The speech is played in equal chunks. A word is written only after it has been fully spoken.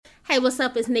Hey, what's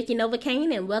up? It's Nikki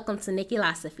Novocaine, and welcome to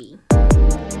Nikkilosophy.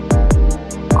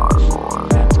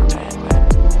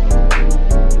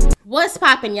 What's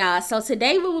poppin', y'all? So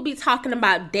today we will be talking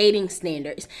about dating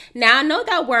standards. Now, I know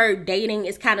that word dating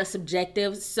is kind of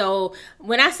subjective. So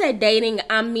when I say dating,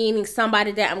 I'm meaning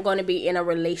somebody that I'm going to be in a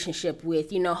relationship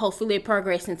with, hopefully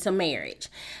progress into marriage.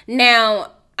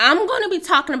 Now, I'm going to be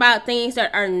talking about things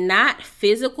that are not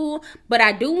physical, but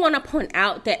I do want to point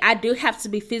out that I do have to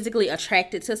be physically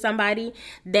attracted to somebody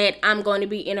that I'm going to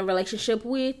be in a relationship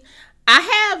with.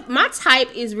 My type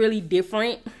is really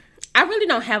different. I really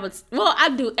don't have I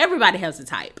do. Everybody has a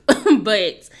type,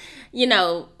 but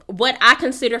what I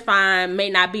consider fine may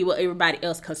not be what everybody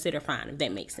else consider fine, if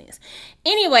that makes sense.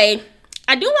 Anyway,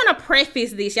 I do want to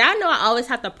preface this. Y'all know I always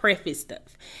have to preface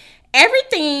stuff.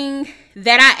 Everything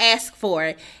that I ask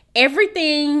for,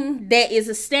 everything that is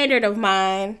a standard of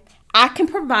mine, I can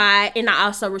provide, and I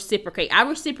also reciprocate. I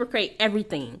reciprocate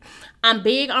everything. I'm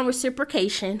big on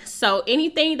reciprocation. So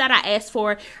anything that I ask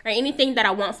for or anything that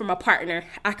I want from a partner,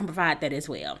 I can provide that as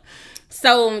well.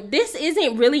 So this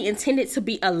isn't really intended to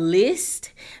be a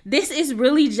list. This is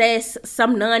really just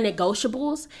some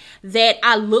non-negotiables that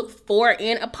I look for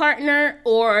in a partner,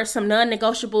 or some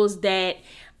non-negotiables that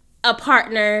a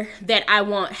partner that I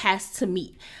want has to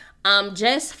meet.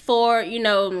 Just for,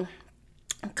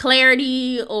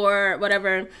 clarity or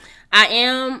whatever, I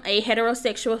am a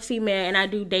heterosexual female and I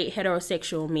do date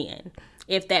heterosexual men,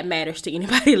 if that matters to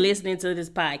anybody listening to this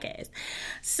podcast.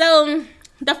 So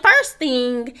the first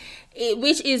thing,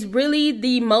 which is really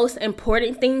the most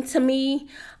important thing to me,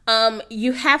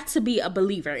 you have to be a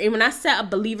believer. And when I say a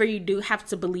believer, you do have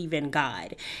to believe in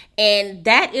God. And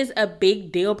that is a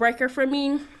big deal breaker for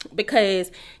me,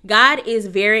 because God is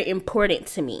very important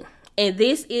to me. And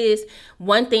this is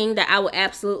one thing that I will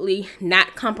absolutely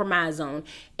not compromise on.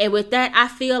 And with that, I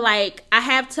feel like I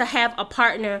have to have a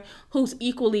partner who's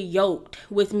equally yoked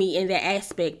with me in that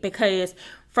aspect. Because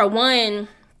for one,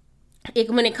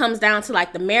 when it comes down to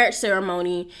like the marriage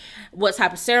ceremony, what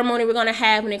type of ceremony we're going to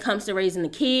have when it comes to raising the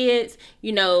kids,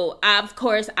 of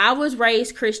course, I was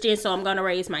raised Christian, so I'm going to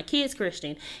raise my kids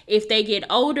Christian. If they get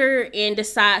older and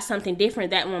decide something different,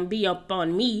 that won't be up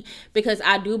on me, because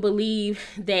I do believe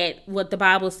that what the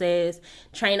Bible says,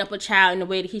 train up a child in the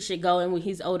way that he should go, and when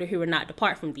he's older, he will not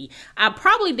depart from thee. I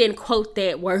probably didn't quote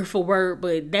that word for word,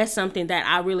 but that's something that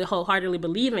I really wholeheartedly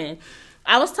believe in.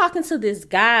 I was talking to this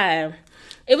guy.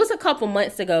 It was a couple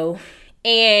months ago,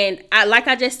 and like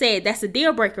I just said, that's a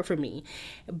deal breaker for me.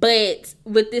 But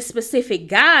with this specific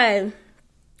guy,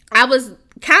 I was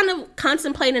kind of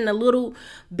contemplating a little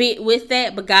bit with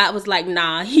that, but God was like,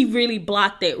 nah, he really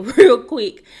blocked that real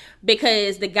quick,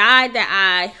 because the guy that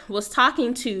I was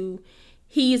talking to,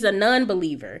 he's a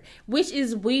non-believer, which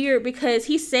is weird because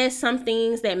he says some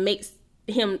things that makes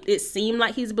it seem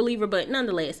like he's a believer, but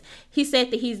nonetheless, he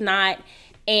said that he's not.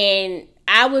 And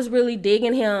I was really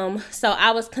digging him, so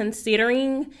I was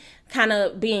considering kind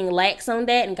of being lax on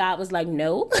that, and God was like,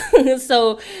 no.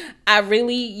 So I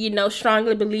really,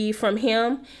 strongly believe from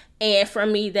him and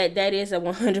from me that is a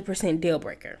 100% deal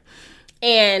breaker.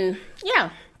 And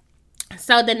yeah.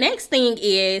 So the next thing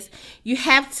is, you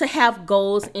have to have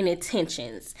goals and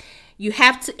intentions. You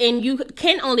have to, and you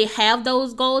can only have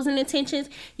those goals and intentions.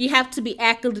 You have to be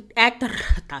I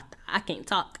can't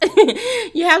talk.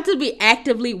 You have to be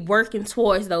actively working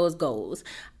towards those goals.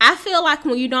 I feel like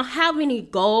when you don't have any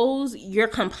goals, you're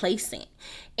complacent.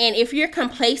 And if you're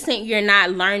complacent, you're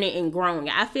not learning and growing.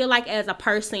 I feel like as a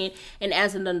person and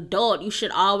as an adult, you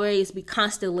should always be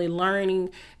constantly learning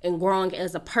and growing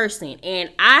as a person. And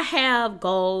I have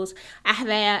goals. I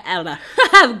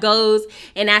have goals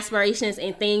and aspirations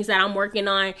and things that I'm working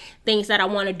on, things that I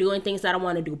want to do and things that I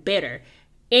want to do better.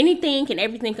 Anything and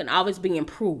everything can always be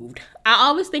improved. I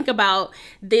always think about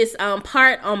this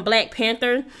part on Black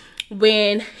Panther,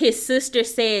 when his sister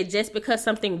said, just because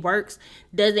something works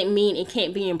doesn't mean it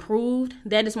can't be improved.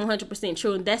 That is 100%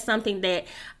 true. And that's something that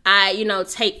I,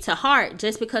 take to heart.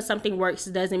 Just because something works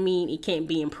doesn't mean it can't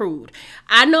be improved.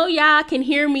 I know y'all can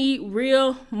hear me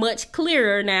real much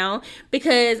clearer now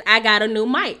because I got a new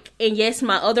mic. And yes,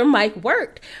 my other mic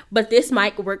worked, but this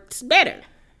mic works better.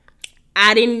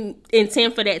 I didn't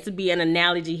intend for that to be an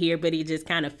analogy here, but it just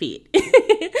kind of fit.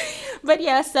 But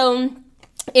yeah, so...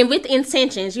 And with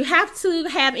intentions, you have to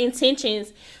have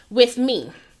intentions with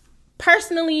me.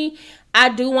 Personally, I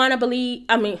do want to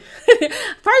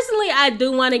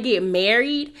get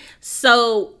married.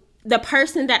 So the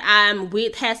person that I'm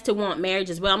with has to want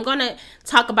marriage as well. I'm going to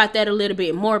talk about that a little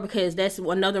bit more because that's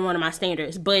another one of my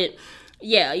standards. But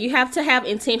yeah, you have to have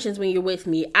intentions when you're with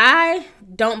me. I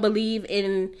don't believe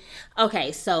in,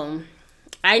 okay, so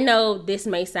I know this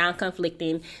may sound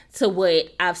conflicting to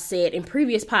what I've said in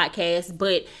previous podcasts,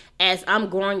 but as I'm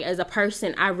growing as a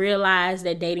person, I realize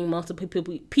that dating multiple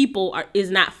people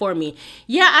is not for me.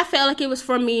 Yeah, I felt like it was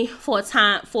for me for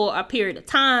a period of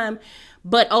time,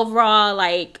 but overall,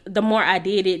 like, the more I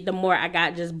did it, the more I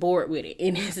got just bored with it,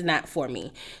 and it's not for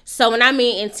me. So when I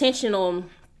mean intentional,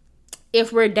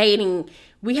 if we're dating,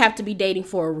 we have to be dating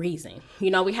for a reason.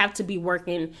 We have to be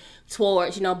working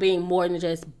towards, being more than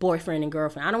just boyfriend and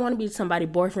girlfriend. I don't want to be somebody's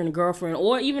boyfriend and girlfriend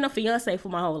or even a fiance for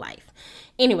my whole life.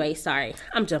 Anyway, sorry,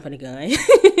 I'm jumping the gun.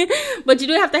 But you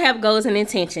do have to have goals and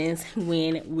intentions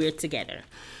when we're together.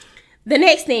 The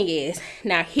next thing is,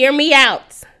 now hear me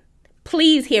out.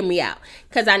 Please hear me out.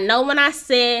 Because I know when I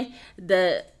said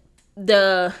the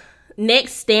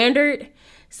next standard,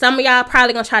 some of y'all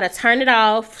probably gonna try to turn it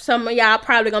off. Some of y'all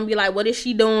probably gonna be like, what is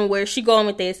she doing? Where is she going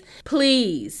with this?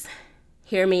 Please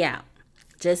hear me out.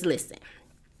 Just listen.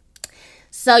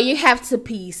 So you have to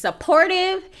be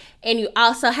supportive and you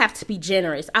also have to be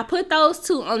generous. I put those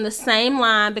two on the same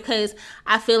line because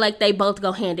I feel like they both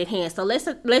go hand in hand. So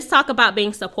let's talk about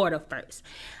being supportive first.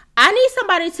 I need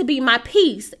somebody to be my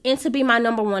peace and to be my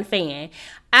number one fan.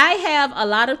 I have a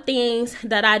lot of things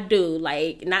that I do,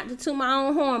 like, not to toot my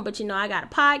own horn, but I got a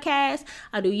podcast,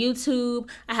 I do YouTube,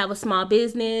 I have a small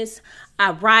business,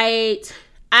 I write,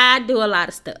 I do a lot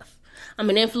of stuff. I'm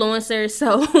an influencer,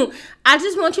 so I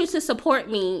just want you to support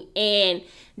me and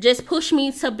just push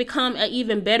me to become an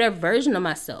even better version of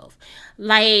myself.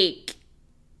 Like,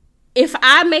 if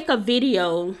I make a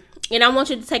video and I want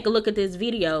you to take a look at this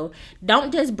video,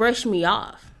 don't just brush me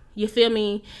off. You feel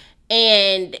me?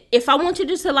 And if I want you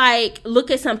just to, like,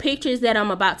 look at some pictures that I'm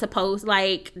about to post,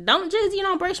 like, don't just,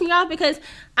 brush me off, because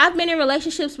I've been in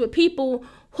relationships with people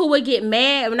who would get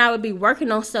mad when I would be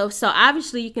working on stuff. So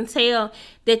obviously you can tell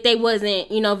that they wasn't,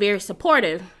 very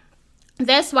supportive.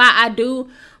 That's why I do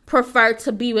prefer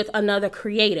to be with another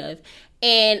creative.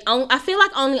 And I feel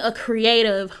like only a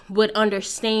creative would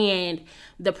understand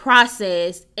the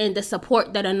process and the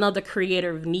support that another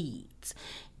creative needs.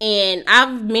 And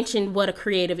I've mentioned what a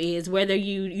creative is, whether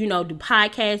you do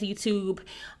podcasts, YouTube,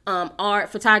 art,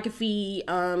 photography,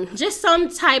 just some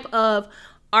type of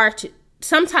art.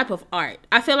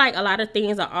 I feel like a lot of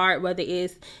things are art, whether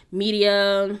it's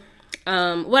media,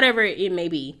 whatever it may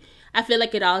be. I feel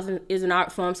like it all is an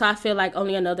art form. So I feel like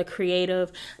only another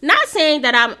creative. Not saying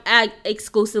that I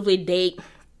exclusively date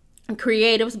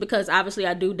creatives, because obviously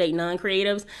I do date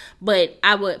non-creatives, but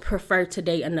I would prefer to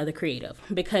date another creative,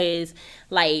 because,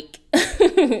 like,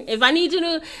 if I need you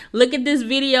to look at this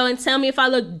video and tell me if I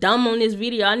look dumb on this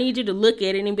video, I need you to look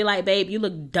at it and be like, babe, you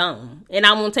look dumb. And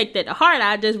I won't take that to heart.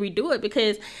 I just redo it,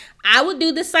 because I would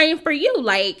do the same for you.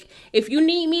 Like, if you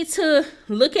need me to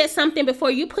look at something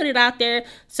before you put it out there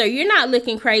so you're not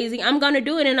looking crazy, I'm going to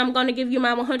do it, and I'm going to give you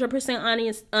my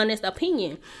 100% honest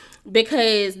opinion,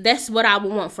 because that's what I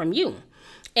would want from you.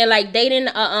 And, like, dating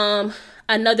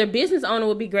another business owner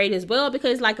would be great as well,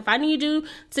 because, like, if I need you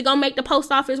to go make the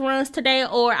post office runs today,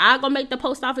 or I go make the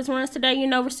post office runs today,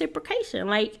 reciprocation,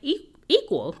 like,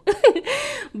 equal.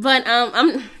 But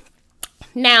I'm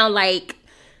now, like,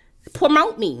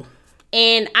 promote me.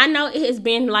 And I know it has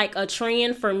been, like, a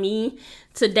trend for me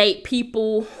to date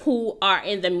people who are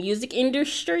in the music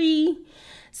industry.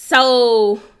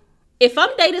 So if I'm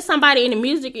dating somebody in the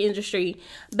music industry,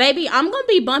 baby, I'm going to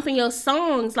be bumping your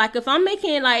songs. Like, if I'm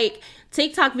making, like,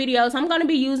 TikTok videos, I'm going to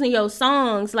be using your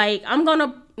songs. Like, I'm going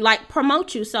to, like,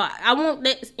 promote you. So I want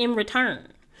that in return.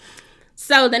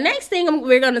 So the next thing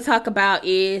we're going to talk about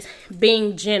is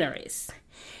being generous.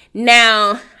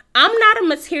 Now, I'm not a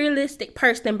materialistic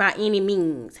person by any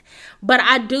means, but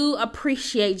I do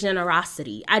appreciate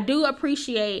generosity. I do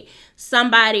appreciate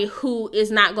somebody who is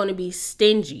not going to be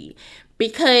stingy.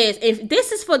 Because if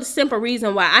this is for the simple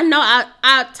reason why, I know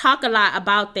I talk a lot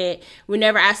about that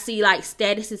whenever I see, like,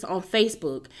 statuses on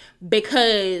Facebook,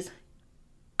 because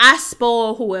I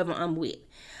spoil whoever I'm with.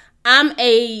 I'm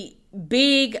a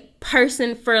big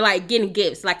person for, like, getting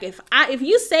gifts. Like, if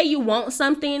you say you want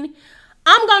something,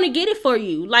 I'm going to get it for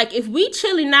you. Like, if we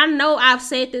chilling, I know I've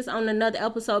said this on another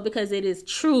episode because it is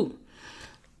true.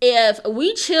 If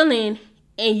we chilling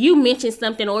and you mention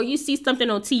something, or you see something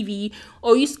on TV,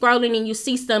 or you scrolling and you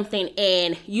see something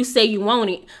and you say you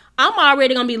want it, I'm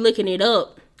already going to be looking it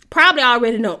up. Probably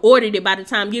already done ordered it by the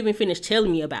time you even finished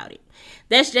telling me about it.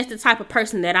 That's just the type of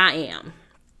person that I am.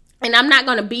 And I'm not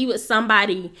going to be with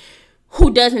somebody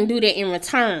who doesn't do that in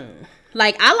return.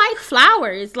 Like, I like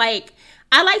flowers. Like,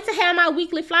 I like to have my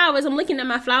weekly flowers. I'm looking at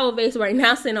my flower vase right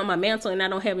now sitting on my mantle and I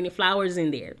don't have any flowers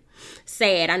in there.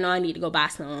 Sad. I know I need to go buy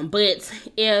some. But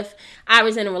if I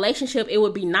was in a relationship, it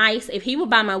would be nice if he would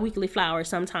buy my weekly flowers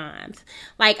sometimes.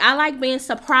 Like, I like being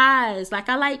surprised. Like,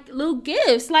 I like little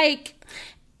gifts. Like,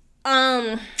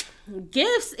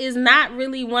 gifts is not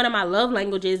really one of my love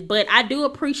languages, but I do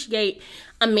appreciate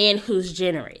a man who's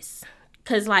generous.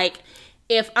 Because, like,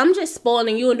 if I'm just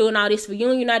spoiling you and doing all this for you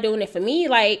and you're not doing it for me,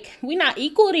 like, we're not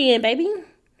equal then, baby.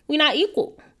 We're not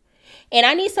equal. And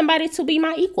I need somebody to be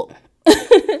my equal.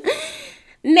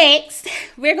 Next,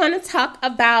 we're going to talk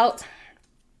about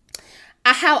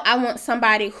how I want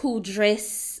somebody who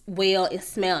dress well and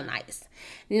smell nice.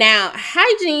 Now,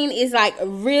 hygiene is like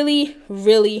really,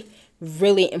 really,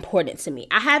 really important to me.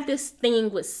 I have this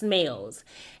thing with smells.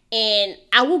 And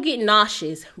I will get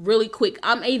nauseous really quick.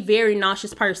 I'm a very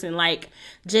nauseous person, like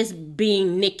just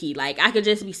being Nikki. Like, I could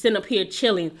just be sitting up here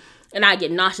chilling and I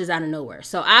get nauseous out of nowhere.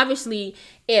 So obviously,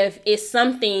 if it's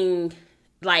something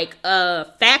like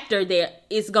a factor there,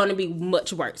 it's going to be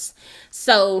much worse.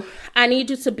 So I need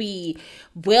you to be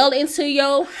well into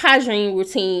your hygiene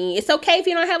routine. It's okay if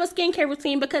you don't have a skincare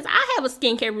routine, because I have a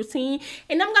skincare routine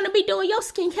and I'm going to be doing your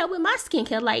skincare with my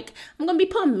skincare. Like, I'm going to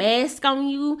be putting mask on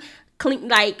you.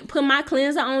 Put my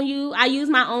cleanser on you. I use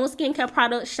my own skincare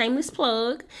product, shameless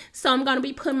plug. So I'm going to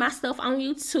be putting my stuff on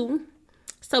you too.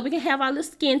 So we can have our little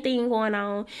skin thing going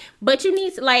on. But you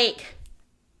need to, like,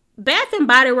 Bath and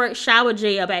Body Works shower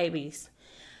gel, babies.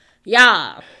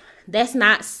 Y'all, that's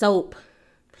not soap.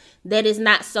 That is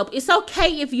not soap. It's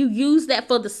okay if you use that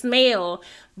for the smell,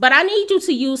 but I need you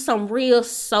to use some real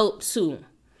soap too.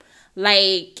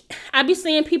 Like, I be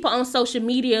seeing people on social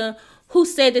media who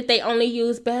said that they only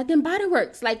use Bath and Body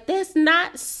Works. Like, that's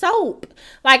not soap.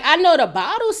 Like, I know the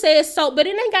bottle says soap, but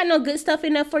it ain't got no good stuff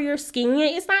in there for your skin.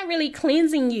 It's not really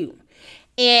cleansing you.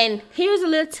 And here's a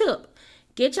little tip.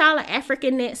 Get y'all an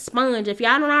African net sponge. If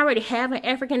y'all don't already have an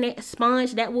African net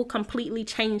sponge, that will completely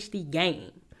change the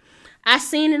game. I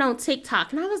seen it on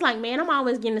TikTok, and I was like, man, I'm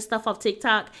always getting the stuff off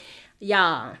TikTok.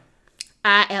 Y'all,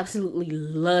 I absolutely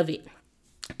love it.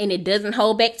 And it doesn't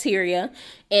hold bacteria.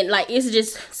 And, like, it's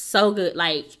just so good.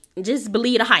 Like, just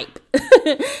believe the hype.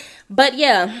 But,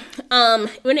 yeah,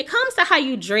 when it comes to how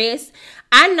you dress,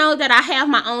 I know that I have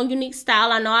my own unique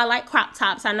style. I know I like crop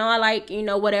tops. I know I like,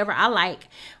 whatever I like.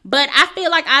 But I feel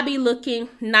like I be looking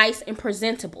nice and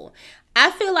presentable.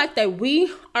 I feel like that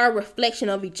we are a reflection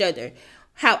of each other.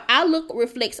 How I look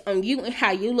reflects on you, and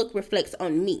how you look reflects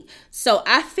on me. So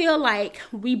I feel like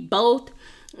we both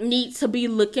need to be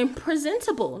looking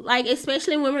presentable, like,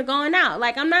 especially when we're going out.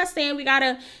 Like, I'm not saying we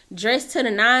gotta dress to the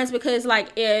nines, because, like,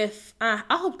 if I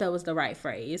hope that was the right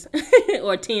phrase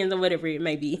or tens or whatever it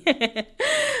may be.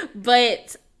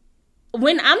 But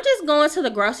when I'm just going to the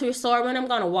grocery store, when I'm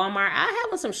going to Walmart, I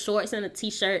have on some shorts and a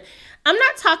t-shirt. I'm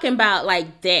not talking about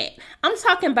like that. I'm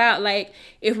talking about, like,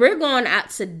 if we're going out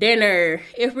to dinner,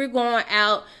 if we're going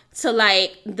out to,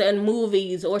 like, the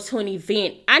movies or to an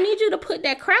event, I need you to put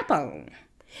that crap on.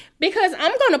 Because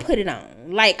I'm going to put it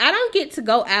on. Like, I don't get to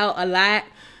go out a lot.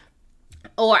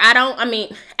 Or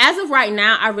as of right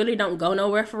now, I really don't go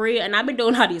nowhere for real. And I've been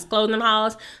doing all these clothing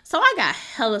hauls. So I got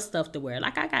hella stuff to wear.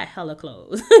 Like, I got hella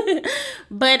clothes.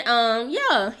 But,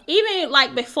 yeah. Even,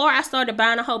 like, before I started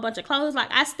buying a whole bunch of clothes, like,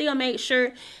 I still made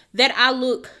sure that I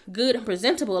look good and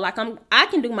presentable. Like, I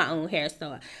can do my own hair.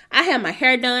 So I have my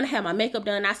hair done. I have my makeup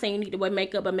done. I say you need to wear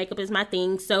makeup, but makeup is my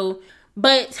thing. So,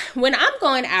 but when I'm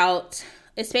going out,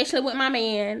 especially with my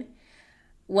man,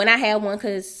 when I have one,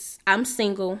 because I'm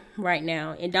single right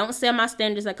now, and don't sell my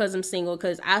standards because I'm single,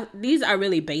 because these are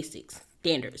really basic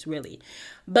standards, really.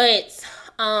 But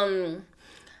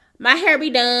my hair be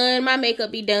done, my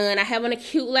makeup be done, I have on a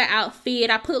cute little outfit,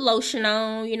 I put lotion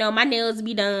on, my nails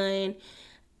be done,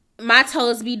 my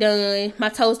toes be done. My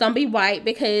toes don't be white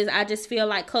because I just feel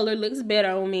like color looks better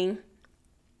on me.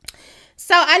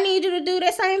 So I need you to do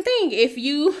the same thing. If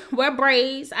you wear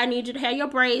braids, I need you to have your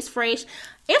braids fresh.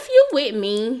 If you with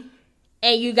me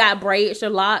and you got braids or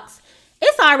locks,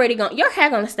 it's already your hair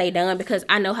gonna stay done, because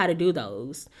I know how to do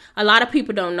those. A lot of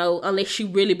people don't know, unless you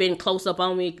really been close up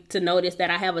on me to notice that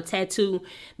I have a tattoo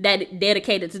that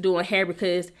dedicated to doing hair,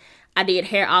 because I did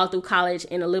hair all through college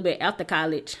and a little bit after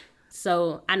college.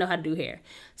 So I know how to do hair.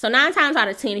 So 9 times out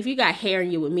of 10, if you got hair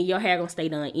and you with me, your hair gonna stay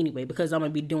done anyway, because I'm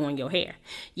gonna be doing your hair.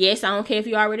 Yes, I don't care if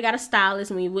you already got a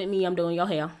stylist. When you with me, I'm doing your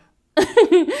hair.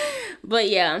 But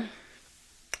yeah,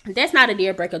 that's not a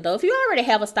deal breaker though. If you already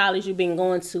have a stylist you've been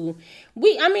going to,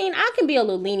 I can be a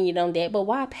little lenient on that, but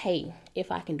why pay if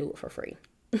I can do it for free?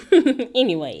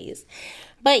 Anyways,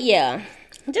 but yeah,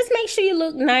 just make sure you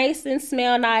look nice and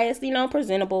smell nice,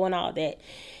 presentable and all that.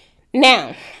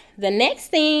 Now, the next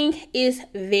thing is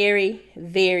very,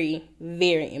 very,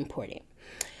 very important.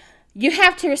 You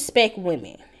have to respect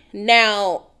women.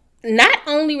 Now, not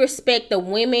only respect the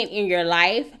women in your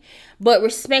life, but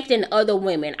respecting other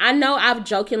women. I know I've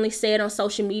jokingly said on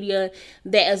social media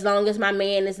that as long as my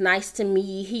man is nice to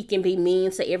me, he can be mean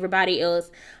to everybody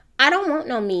else. I don't want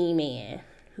no mean man.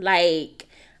 Like,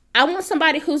 I want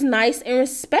somebody who's nice and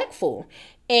respectful.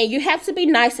 And you have to be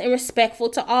nice and respectful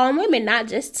to all women, not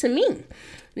just to me.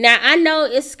 Now, I know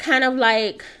it's kind of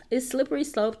like, is slippery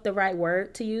slope the right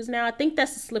word to use now? I think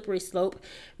that's a slippery slope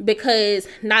because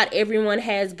not everyone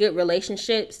has good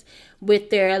relationships with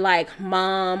their like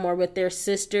mom or with their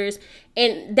sisters.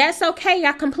 And that's okay.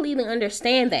 I completely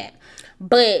understand that.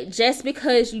 But just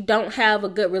because you don't have a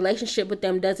good relationship with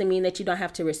them doesn't mean that you don't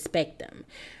have to respect them.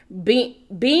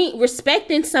 Being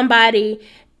respecting somebody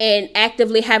and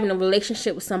actively having a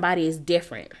relationship with somebody is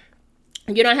different.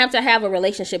 You don't have to have a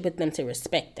relationship with them to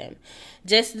respect them.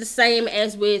 Just the same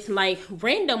as with like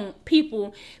random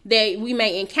people that we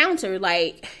may encounter.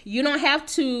 Like, you don't have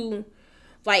to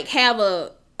like have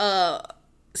a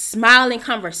smiling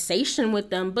conversation with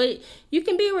them, but you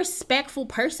can be a respectful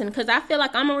person, because I feel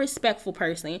like I'm a respectful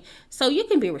person, so you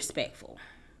can be respectful.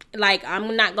 Like,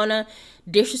 I'm not gonna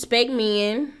disrespect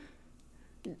men,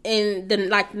 and then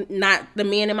like not the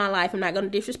men in my life. I'm not gonna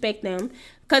disrespect them,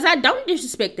 because I don't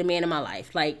disrespect the men in my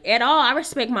life like at all. I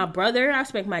respect my brother, I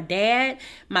respect my dad,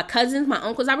 my cousins, my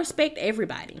uncles. I respect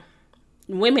everybody,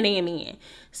 women and men.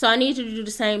 So I need you to do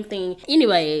the same thing.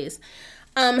 Anyways,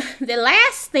 the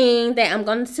last thing that I'm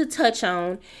going to touch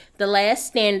on, the last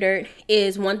standard,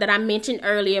 is one that I mentioned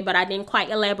earlier, but I didn't quite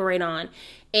elaborate on,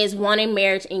 is wanting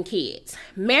marriage and kids.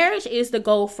 Marriage is the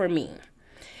goal for me.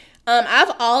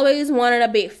 I've always wanted a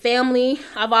big family.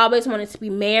 I've always wanted to be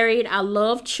married. I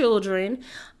love children.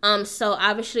 So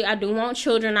obviously I do want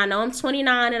children. I know I'm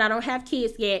 29 and I don't have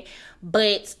kids yet,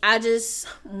 but I just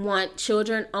want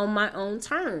children on my own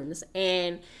terms.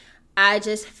 And I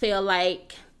just feel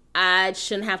like I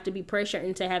shouldn't have to be pressured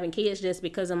into having kids just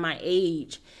because of my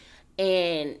age.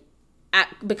 And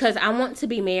because I want to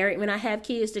be married when I have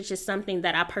kids. It's just something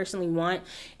that I personally want.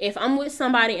 If I'm with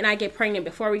somebody and I get pregnant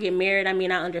before we get married, I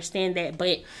mean, I understand that,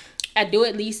 but I do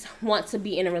at least want to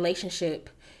be in a relationship,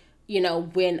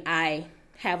 when I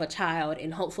have a child,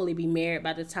 and hopefully be married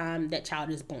by the time that child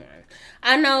is born.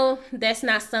 I know that's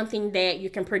not something that you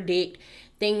can predict.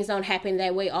 Things don't happen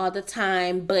that way all the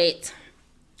time, but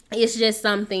it's just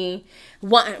something.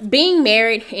 Being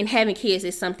married and having kids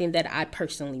is something that I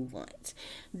personally want.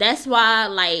 That's why,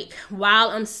 like, while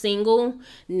I'm single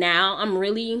now, I'm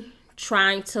really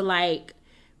trying to,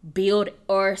 build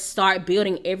or start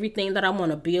building everything that I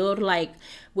want to build, like,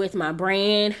 with my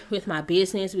brand, with my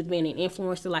business, with being an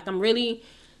influencer. Like, I'm really,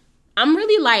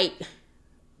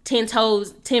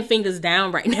 10 fingers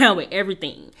down right now with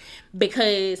everything.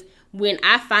 Because when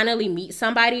I finally meet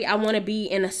somebody, I want to be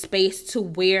in a space to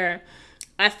where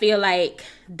I feel like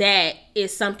that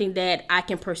is something that I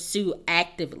can pursue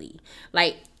actively.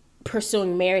 Like,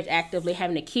 pursuing marriage actively,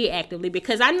 having a kid actively.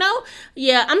 Because I know,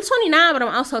 I'm 29, but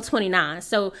I'm also 29.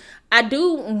 So I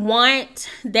do want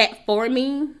that for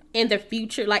me in the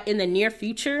future, like in the near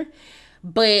future.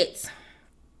 But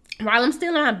while I'm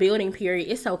still in my building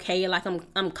period, it's okay. Like,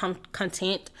 I'm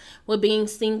content with being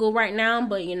single right now.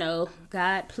 But,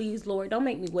 God, please, Lord, don't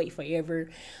make me wait forever.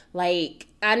 Like,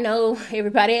 I know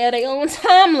everybody had their own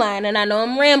timeline, and I know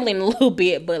I'm rambling a little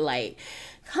bit, but,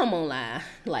 come on,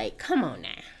 come on now.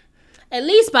 At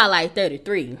least by,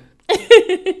 33.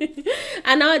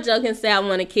 I know I joke and say I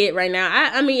want a kid right now.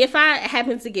 I mean, if I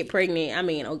happen to get pregnant, I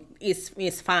mean,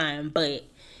 it's fine, but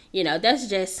that's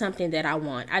just something that I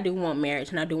want. I do want marriage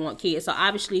and I do want kids. So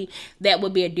obviously that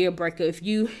would be a deal breaker if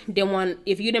you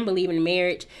didn't believe in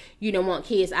marriage, you don't want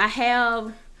kids. I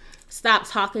have stopped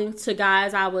talking to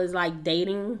guys I was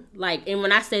dating, and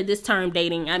when I say this term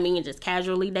dating, I mean just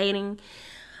casually dating.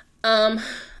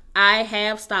 I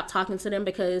have stopped talking to them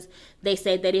because they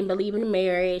said they didn't believe in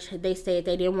marriage. They said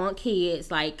they didn't want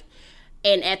kids.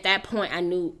 And at that point, I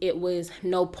knew it was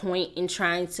no point in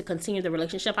trying to continue the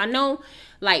relationship. I know,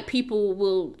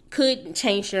 people could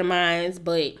change their minds,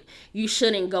 but you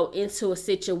shouldn't go into a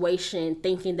situation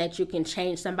thinking that you can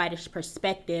change somebody's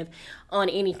perspective on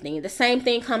anything. The same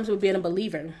thing comes with being a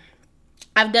believer.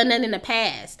 I've done that in the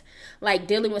past,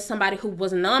 dealing with somebody who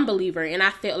was a non-believer, and I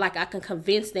felt like I could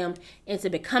convince them into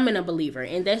becoming a believer.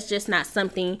 And that's just not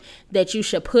something that you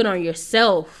should put on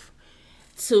yourself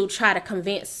to try to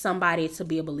convince somebody to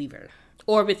be a believer.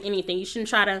 Or with anything, you shouldn't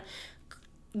try to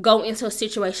go into a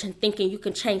situation thinking you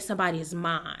can change somebody's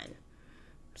mind.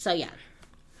 So yeah.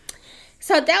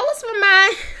 So that was for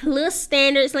my little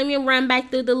standards. Let me run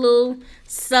back through the little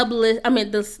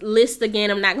the list again.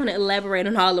 I'm not going to elaborate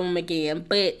on all of them again,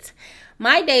 but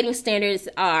my dating standards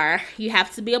are: you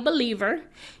have to be a believer,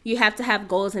 you have to have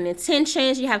goals and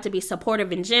intentions, you have to be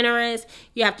supportive and generous,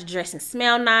 you have to dress and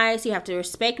smell nice, you have to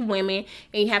respect women,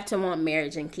 and you have to want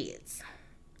marriage and kids.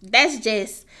 That's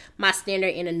just my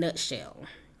standard in a nutshell.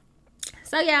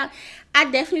 So yeah, I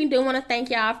definitely do want to thank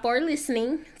y'all for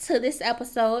listening to this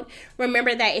episode.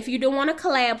 Remember that if you do want to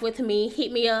collab with me,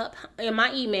 hit me up in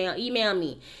my email. Email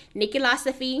me,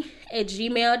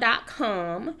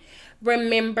 nickilosophy@gmail.com.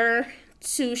 Remember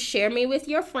to share me with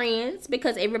your friends,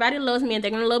 because everybody loves me and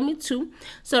they're going to love me too.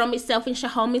 So don't be selfish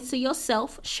and hold me to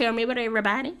yourself. Share me with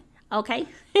everybody. Okay.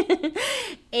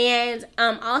 And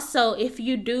also, if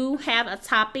you do have a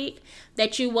topic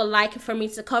that you would like for me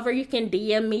to cover, you can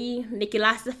DM me,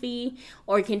 Nickilosophy,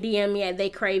 or you can DM me at They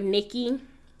Crave Nikki,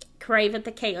 crave at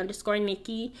the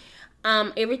K_Nikki.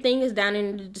 Everything is down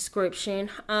in the description.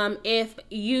 If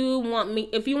you want me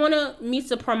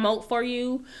to promote for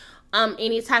you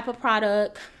any type of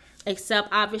product, except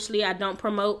obviously I don't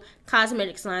promote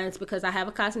cosmetics lines because I have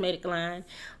a cosmetic line.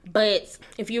 But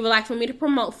if you would like for me to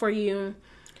promote for you,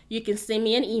 you can send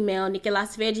me an email,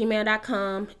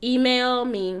 nickilosophy@gmail.com. Email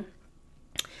me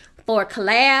for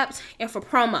collabs and for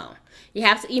promo. You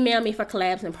have to email me for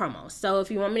collabs and promos. So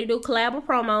if you want me to do collab or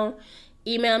promo,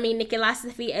 email me,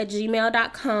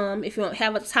 nickilosophy@gmail.com. If you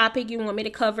have a topic you want me to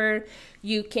cover,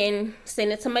 you can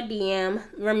send it to my DM.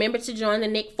 Remember to join the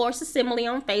Nick Force Assembly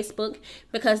on Facebook,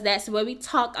 because that's where we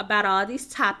talk about all these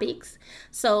topics.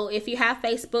 So if you have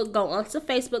Facebook, go onto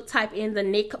Facebook, type in the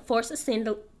Nick Force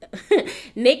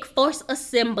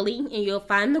Assembly, and you'll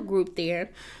find the group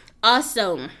there.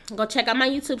 Also, go check out my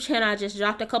YouTube channel. I just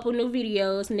dropped a couple new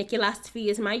videos. Nickilosophy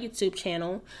is my YouTube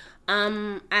channel.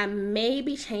 I may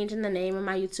be changing the name of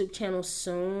my YouTube channel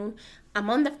soon. I'm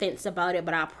on the fence about it,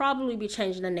 but I'll probably be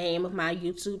changing the name of my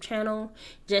YouTube channel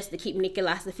just to keep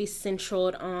Nickilosophy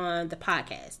centered on the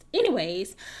podcast.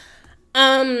 Anyways,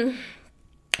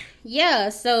 yeah,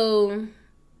 so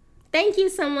thank you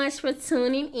so much for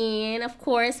tuning in. Of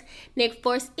course, Nick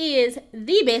Force is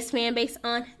the best fan base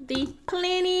on the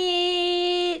planet.